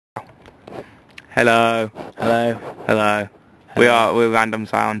Hello. Hello. Hello. We're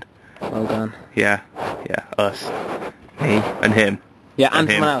Randomsound. Well done. Yeah. Yeah. Us. Me and him. Yeah, and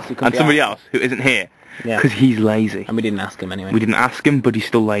him. someone else who And somebody else who isn't here. Yeah. Because he's lazy. And we didn't ask him anyway. We didn't ask him, but he's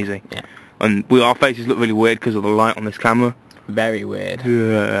still lazy. Yeah. And our faces look really weird because of the light on this camera. Very weird.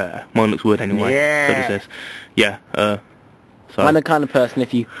 Yeah. Mine looks weird anyway. Yeah. So does this. Yeah. So. I'm the kind of person,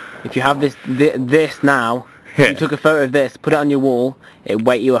 if you have this now, Yeah. you took a photo of this, put it on your wall, it'd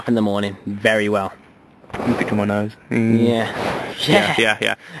wake you up in the morning very well. You picture my nose. Yeah.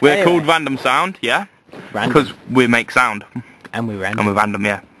 Yeah. We're Anyway. called Randomsound, yeah? Random. Because we make sound. And we're random. And we're random,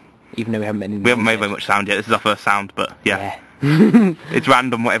 yeah. Even though we haven't made any We haven't made noise very much sound yet. This is our first sound, but yeah. Yeah. It's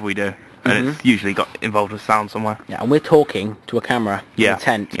random whatever we do. And it's usually got involved with sound somewhere. Yeah, and we're talking to a camera Yeah. in a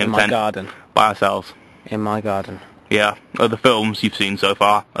tent In in a my tent. garden. By ourselves. In my garden. Yeah. The films you've seen so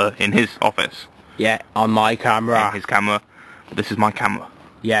far are in his office. Yeah, on my camera. In his camera. But this is my camera.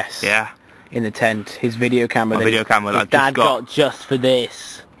 Yes. Yeah. In the tent. His video camera. My video camera that his I've dad just got. just for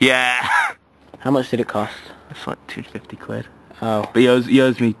this. Yeah. How much did it cost? It's like 250 quid. Oh. But he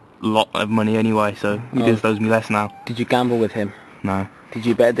owes me a lot of money anyway, so he just owes me less now. Did you gamble with him? No. Did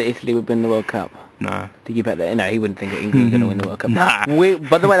you bet that Italy would win the World Cup? No. Did you bet that... No, he wouldn't think that England was going to win the World Cup. Nah.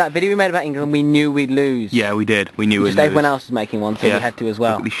 By the way, that video we made about England, we knew we'd lose. Yeah, we did. We knew we'd Just lose. everyone else was making one, so we had to as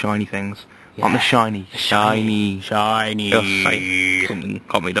well. Look at these shiny things. Yeah. Aren't they shiny? Shiny. Shiny. Something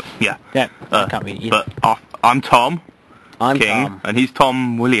can't read it. Yeah. Yeah, I can't read it either. But I'm Tom I'm King, Tom. and he's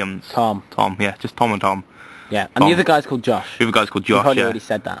Tom Williams. Tom. Tom, yeah, just Tom and Tom. Yeah, and Tom. the other guy's called Josh. The other guy's called We Josh, probably yeah. already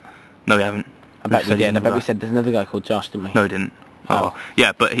said that. No, we haven't. I bet we did. I bet we that. said there's another guy called Josh, didn't we? No, we didn't. Oh.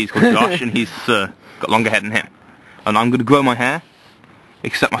 Yeah, but he's called Josh, and he's got longer hair than him. And I'm going to grow my hair,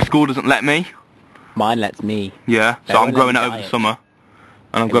 except my school doesn't let me. Mine lets me. Yeah, They so I'm won't growing it let me over dye the it. summer.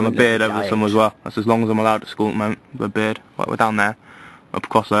 And I'm They growing my won't let me beard over dye the summer it. as well. That's as long as I'm allowed at school at the moment. My beard. Like, we're down there, up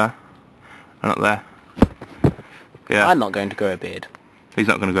across there, and up there. Yeah. I'm not going to grow a beard. He's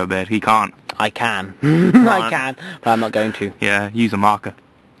not going to grow a beard. He can't. I can. I can, but I'm not going to. Yeah, use a marker.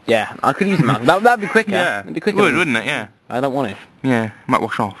 Yeah, I could use a marker. That'd be quicker. Yeah, It'd be quicker. would, wouldn't it? Yeah. I don't want it. Yeah, might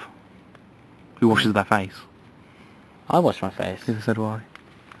wash off. Who washes their face? I wash my face. So do I.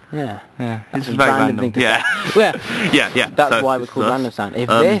 Yeah. Yeah, That's it's a very random random. thing to Yeah. say. Yeah. yeah. That's So, why we're this called is Random us. Sound. If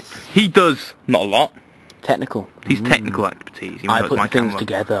this He does not a lot. technical. He's technical expertise. Even I though it's put my the things camera.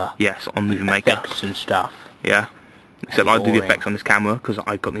 together. Yes, on Movie Maker. Effects and stuff. Yeah. Except I do the Boring. effects on this camera because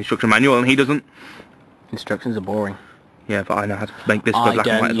I've got the instruction manual and he doesn't. Instructions are boring. Yeah, but I know how to make this I for black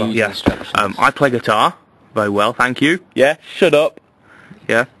and don't white as well. use Yeah. instructions. I play guitar very well, thank you. Yeah. Shut up.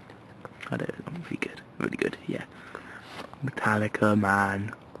 Yeah. I do. I'm really good. Really good. Yeah. Metallica,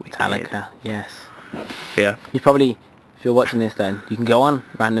 man. Wicked. Metallica, yes. Yeah. You probably, if you're watching this then, you can go on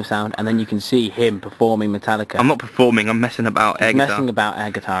Random Sound and then you can see him performing Metallica. I'm not performing. I'm messing about air guitar. messing about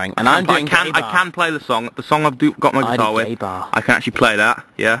air guitaring. And I'm doing I gay bar. can play the song. The song I've got my I guitar do with. gay bar. I can actually play that.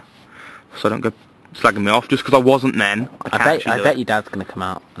 Yeah. So don't go slagging me off just because I wasn't then. I bet your dad's going to come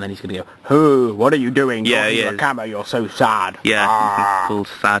out and then he's going to go, "Oh, what are you doing? Yeah, Talking he to the is. camera, you're so sad." Yeah. Ah. Full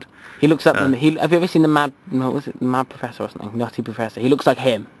sad. He looks up. Have you ever seen the Mad? What was it? The Mad Professor or something? Naughty Professor. He looks like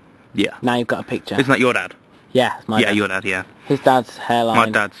him. Yeah. Now you've got a picture. Isn't that your dad? Yeah, it's my Yeah, dad. your dad. Yeah. His dad's hairline. My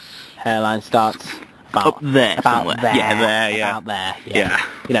dad's hairline starts about up there About somewhere. there. Yeah, there. Yeah. About there. Yeah. Yeah.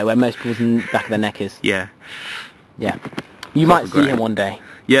 You know where most people's back of their neck is. Yeah. Yeah. You might see great. him one day.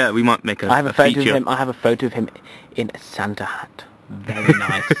 Yeah. We might make a I have a photo feature. of him. I have a photo of him in a Santa hat. Very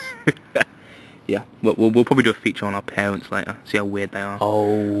nice. Yeah. We'll probably do a feature on our parents later. See how weird they are.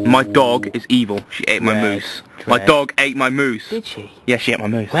 Oh. My dog is evil. She ate my Dread, moose. My dread. dog ate my moose. Did she? Yeah, she ate my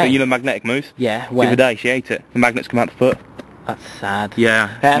moose. When? So you know magnetic moose? Yeah. The When? other day she ate it. The magnets come out the foot. That's sad.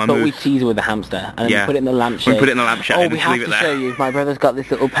 Yeah. I my thought we moose. tease her with a hamster and then Yeah. we put it in the lampshade. We put it in the lampshade Oh, and we just have leave to it there. show you. My brother's got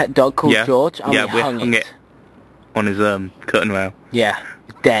this little pet dog called Yeah. George, and Yeah, we we hung hung it. it on his curtain rail. Yeah,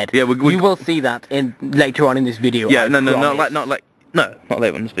 it's dead. Yeah, we- you will see that in later on in this video. Yeah, I no, promise. not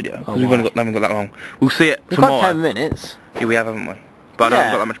later in this video. Oh, We've why? only haven't got that long. We'll see it We've got tomorrow. 10 minutes. Yeah, we have, haven't we? But I Yeah.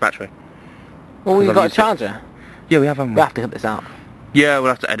 haven't got that much battery. Well, we've I've got a used it. charger. Yeah, we have, haven't We we? have to cut this out. Yeah, we'll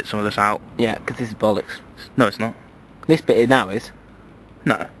have to edit some of this out. Yeah, because this is bollocks. No, it's not. This bit now is.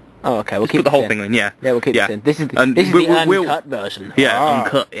 No. Oh, okay. We'll Let's keep put the this whole in. thing in, yeah. Yeah, we'll keep Yeah. this in. This is And the we'll- uncut version. Yeah, Ah.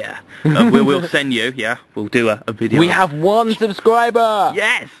 uncut, yeah. We'll send you, yeah. We'll do a video. We have one subscriber.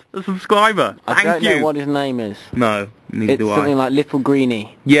 Yes! A subscriber! I Thank don't you! know what his name is. No, neither It's do something I. like Little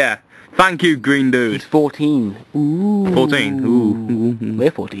Greenie. Yeah. Thank you, green dude. He's 14. Ooh. 14. Ooh.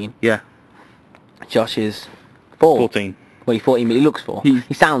 We're 14. Yeah. Josh is 4. 14. Well, he's 14, but he looks 4. He's-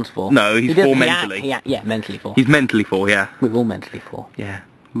 He sounds 4. No, he's He doesn't- 4 mentally. Yeah, mentally 4. He's mentally 4, yeah. We're all mentally 4. Yeah.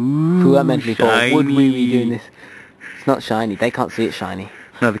 If we were mentally 4, would we be shiny. doing this? It's not shiny. They can't see it shiny.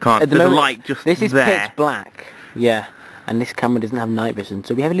 No, they can't. At the There's a moment, light just this is there. pitch black. Yeah, and this camera doesn't have night vision,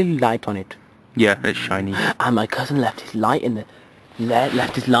 so we have a little light on it. Yeah, it's shiny. And my cousin left his light in the...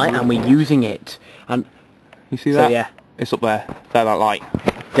 left his light, and we're using it. And You see so that? yeah, It's up there. There, that light.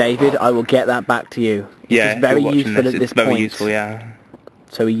 David, I will get that back to you. Yeah, It's very if you're watching useful at this it's very point. useful, yeah.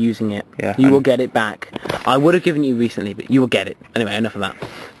 So we're using it. Yeah, You will and- get it back. I would have given you recently, but you will get it. Anyway, enough of that.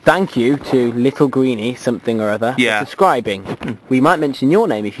 Thank you to Little Greenie, something or other, Yeah. for subscribing. We might mention your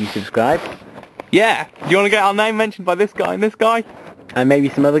name if you subscribe. Yeah. Do you want to get our name mentioned by this guy and this guy? And maybe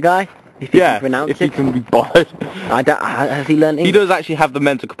some other guy, if you Yeah, can pronounce if it. he can be bothered. Has he learned He English? does actually have the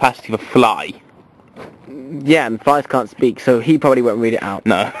mental capacity of a fly. Yeah, and flies can't speak, so he probably won't read it out.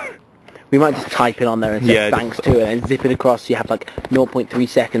 No. We might just type it on there and say Yeah, thanks to it and zip it across so you have like 0.3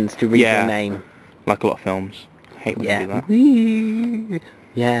 seconds to read Yeah. your name. Like a lot of films. I hate when Yeah. they do that.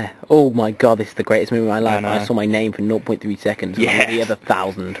 Yeah. Oh my god, this is the greatest moment of my life. know. I saw my name for 0.3 seconds. Yes. We have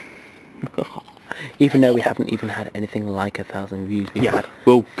 1,000. Even though we haven't even had anything like 1,000 views. We've Yeah. had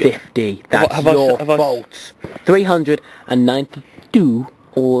Well, 50. That's have I- your have I- fault. 392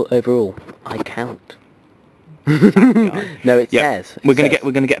 all overall. I count. No, it yeah. says. We're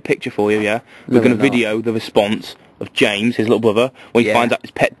gonna get a picture for you, yeah? No, We're gonna we're not. video the response of James, his little brother, when he Yeah. finds out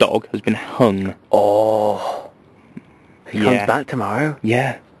his pet dog has been hung. Oh. He Yeah. comes back tomorrow?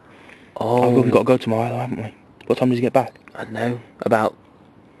 Yeah. Oh. Oh, well, we've got to go tomorrow though, haven't we? What time does he get back? I don't know. About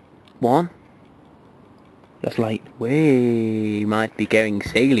 1? That's late. We might be going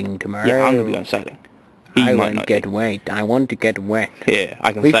sailing tomorrow. Yeah, I'm gonna be going sailing. He I might want to not get be. wet. I want to get wet. Yeah,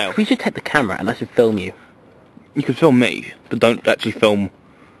 I can We, sail. we should take the camera and I should film you. You can film me, but don't actually film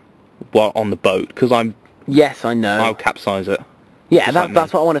while on the boat, because Yes, I know. I'll capsize it. yeah, just that, like me.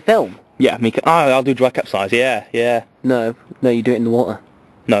 that's what I want to film. Yeah, I'll do dry capsize. Yeah, yeah. No, you do it in the water.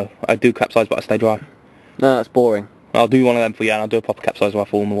 No, I do capsize, but I stay dry. No, that's boring. I'll do one of them for you, and I'll do a proper capsize where I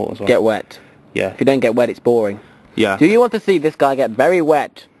fall in the water as well. Get wet. Yeah, If you don't get wet, it's boring. yeah. Do you want to see this guy get very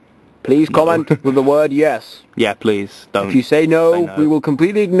wet? Please comment with the word yes. Yeah, please don't. If you say no, say no. we will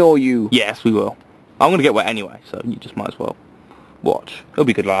completely ignore you. Yes, we will. I'm gonna get wet anyway, so you just might as well watch. It'll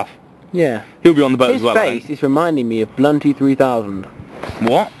be a good laugh. Yeah. He'll be on the boat His as well. face is reminding me of Blunty 3000. Then.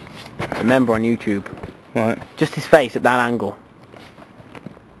 What? Remember on YouTube. Right. Just his face at that angle.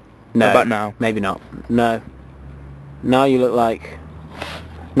 No. How about now? Maybe not. No. Now you look like...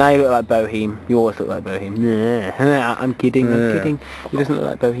 Now you look like Bohem. You always look like Bohem. I'm kidding, I'm kidding. He doesn't look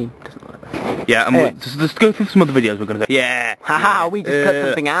like Bohem. Doesn't look like Bohem. Yeah, and Eh. just go through some other videos we're gonna do. Yeah. Haha, we just cut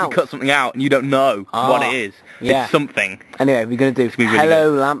something out. We cut something out, and you don't know what it is. Yeah. It's something. Anyway, we're going to do be really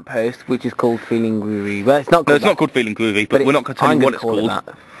Hello Lamppost, which is called Feeling Groovy. Well, it's not called No, it's that, not called Feeling Groovy, but we're not gonna tell I'm you what gonna it's call it called.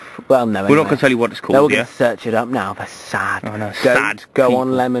 that. Well, no, We're anyway. not gonna tell you what it's called. No, we're yeah. going to search it up now. That's sad. Oh, no, Don't sad go people.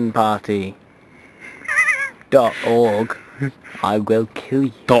 on Lemon Party. .org. I will kill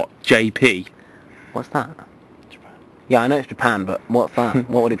you. .jp. What's that? Yeah, I know it's Japan, but what's that?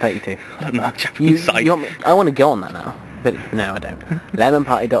 What would it take you to? I don't know. Japanese site. You want me, I want to go on that now. But no, I don't.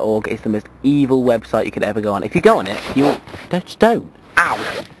 Lemonparty.org is the most evil website you could ever go on. If you go on it, you'll... Don't.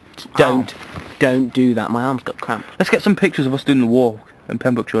 Ow. Don't do that. My arm's got cramp. Let's get some pictures of us doing the walk in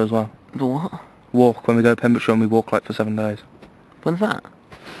Pembrokeshire as well. The what? Walk when we go to Pembrokeshire and we walk like for 7 days. When's that? Do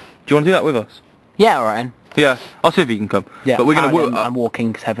you want to do that with us? Yeah, alright then. Yeah, I'll see if you can come. Yeah, but we're gonna. I'm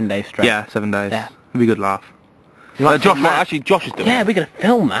walking 7 days straight. Yeah, 7 days. Yeah. It'll be a good laugh. You like Josh, film that? actually, Josh is doing Yeah, it. we're going to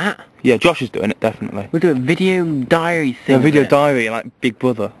film that. Yeah, Josh is doing it definitely. We'll do a video diary thing. A video with it. diary like Big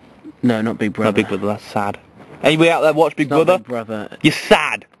Brother. No, not Big Brother. Not Big Brother. That's sad. Anybody out there watch Big Not Brother? Big Brother. You're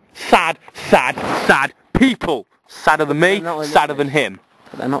sad, sad people. Sadder than me, They're not all sadder English. than him.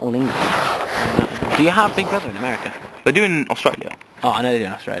 But they're not all English. Do you have Big Brother in America? They're doing Australia Oh, I know they do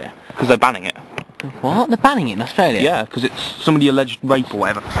in Australia. because they're banning it. What? They're banning it in Australia? Yeah, because it's somebody alleged rape or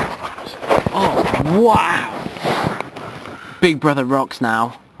whatever. Oh, wow. Big Brother rocks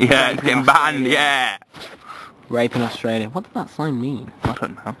now. Yeah, Rape it's in getting banned. Australia. Yeah. Rape in Australia. What does that sign mean? I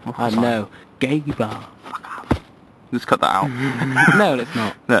don't know. I don't know. Gay bar. Let's cut that out. No, it's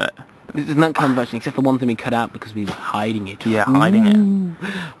not. Yeah. There's not controversy except for one thing we cut out because we were hiding it. Yeah, hiding it.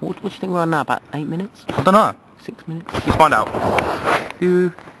 What do you think we're on now? About 8 minutes? I don't know. 6 minutes? Let's find out.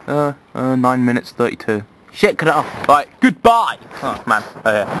 9 minutes 32. Shit, cut it off. Right, goodbye. Oh man.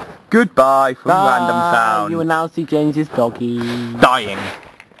 Oh, yeah. Goodbye from Random Sound. You will now see James's doggy. Dying.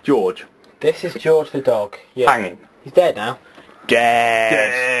 George. This is George the dog. Yeah. Hanging. He's dead now.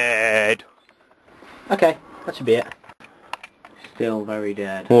 Dead. Okay, that should be it. Still very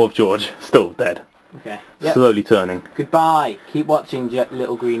dead. More of George. Still dead. Okay. Yep. Slowly turning. Goodbye. Keep watching,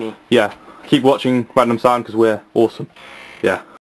 Little Greenie. Yeah. Keep watching Random Sound because we're awesome. Yeah.